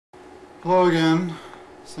Hello again.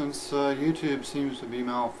 Since YouTube seems to be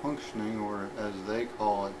malfunctioning, or as they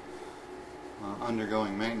call it,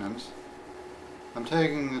 undergoing maintenance, I'm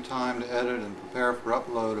taking the time to edit and prepare for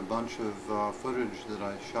upload a bunch of footage that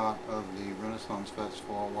I shot of the Renaissance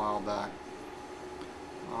Festival a while back.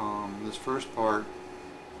 This first part,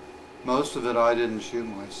 most of it I didn't shoot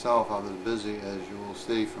myself. I was busy, as you will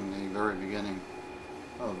see from the very beginning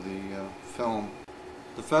of the film.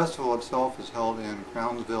 The festival itself is held in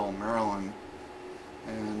Crownsville, Maryland,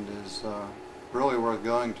 and is really worth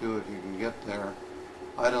going to if you can get there.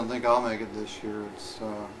 I don't think I'll make it this year. It's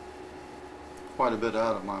quite a bit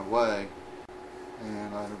out of my way,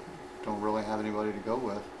 and I don't really have anybody to go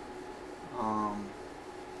with.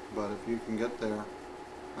 But if you can get there,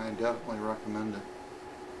 I definitely recommend it.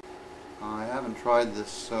 I haven't tried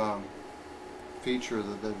this feature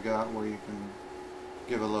that they've got where you can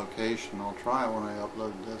give a location. I'll try it when I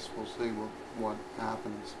upload this. We'll see what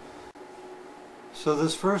happens. So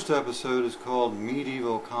this first episode is called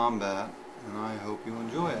Medieval Combat, and I hope you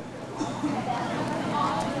enjoy it.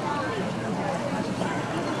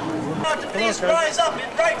 Please rise up in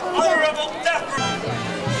right honorable deference.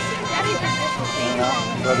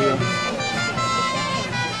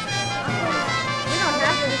 We don't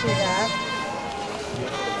have to do that.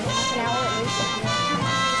 Half an hour at least.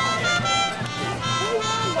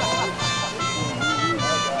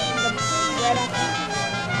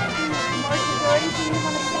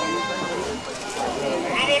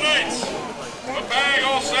 Noble knights, prepare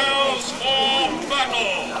yourselves for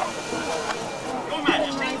battle! Your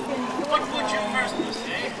Majesty, what would you first this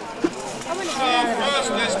day? First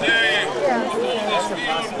this day, before this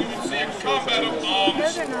field, we will see a combat of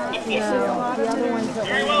arms afoot.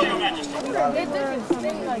 Very well, Your Majesty.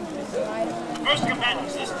 First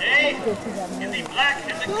combatants this day, in the black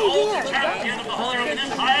and the gold, the champion of the Holy Roman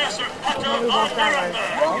Empire, Sir Otto of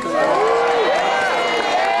Nuremberg.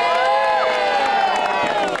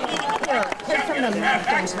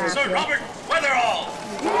 Sir Robert Weatherall.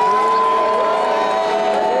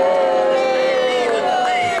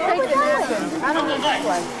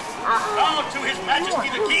 Bow to His Majesty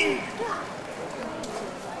the King.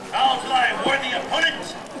 Bow to thy worthy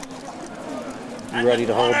opponent. You ready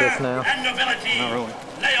to hold this now? And nobility. Not really.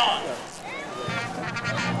 Lay on.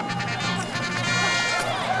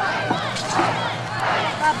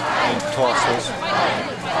 Toss this.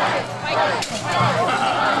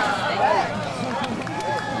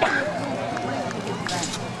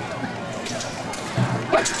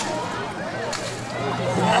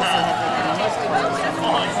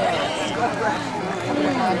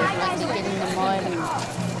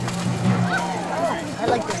 I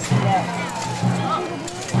like to see that.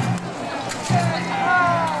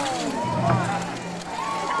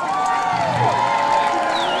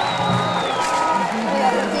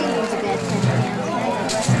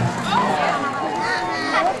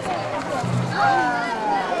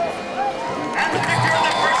 And the victor of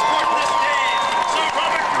the first court this day, Sir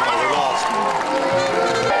Robert Weatherall.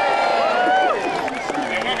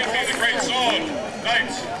 They welcome me the great sword.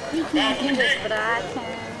 Knights, bow to the king.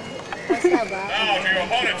 Bow to your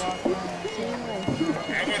opponent.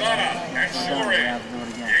 And with honor and chivalry,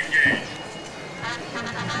 engage.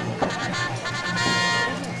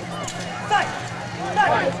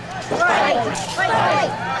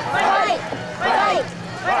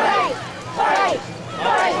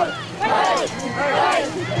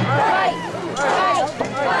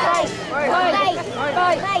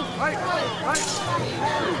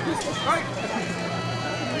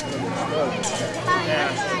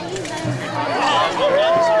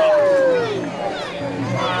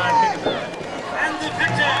 And the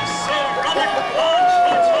victor, Sir Robert Blanche.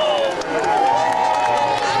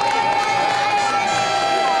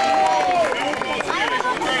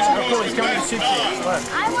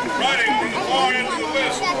 Riding from the far end of the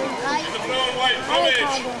list, in the blue and white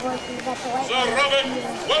plumage, Sir Robert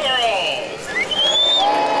Weatherall.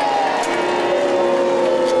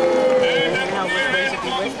 And at the near end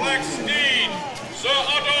on the black steed, Sir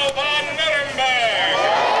Otto von Nuremberg.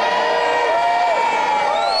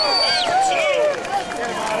 And salute!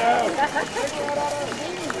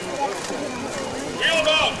 Wheel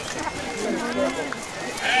about!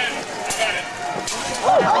 And got it.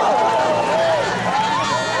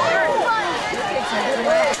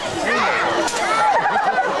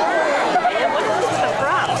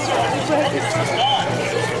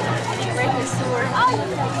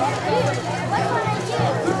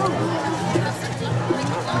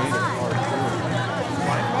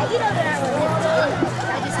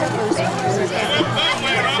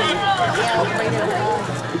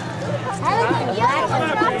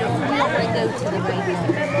 I like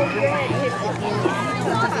the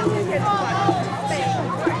And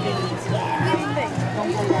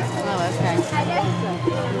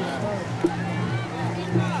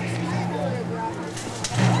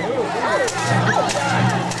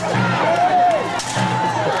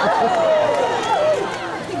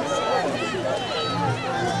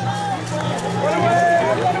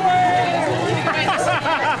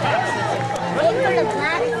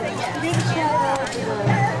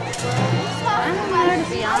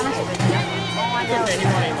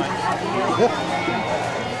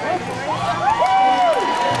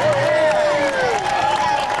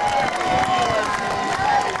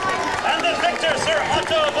the victor, Sir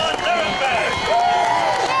Otto von Nuremberg.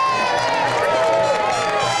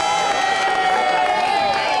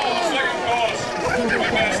 Second course, we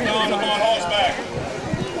passed down upon horseback.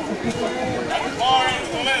 At the far end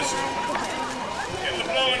of the list, in the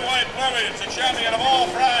blue and white plumage, the champion of all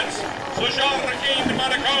France, Sir Jean-Raquin de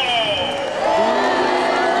Maricolo.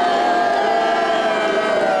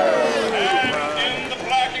 And in the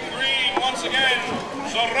black and green, once again,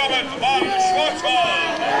 Sir Robert von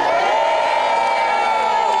Schwarzwald.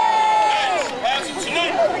 Knights, pass and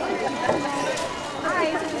salute.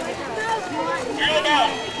 Wheel about.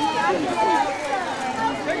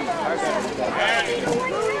 And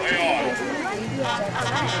they are.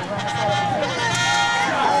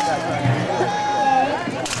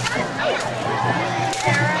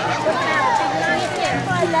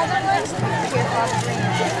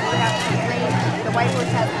 The white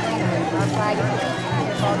horse has green. Our flag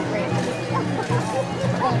is all green.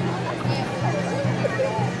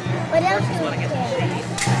 What else do we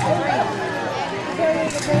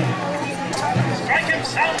Strike him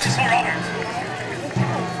soundly, Sir Robert.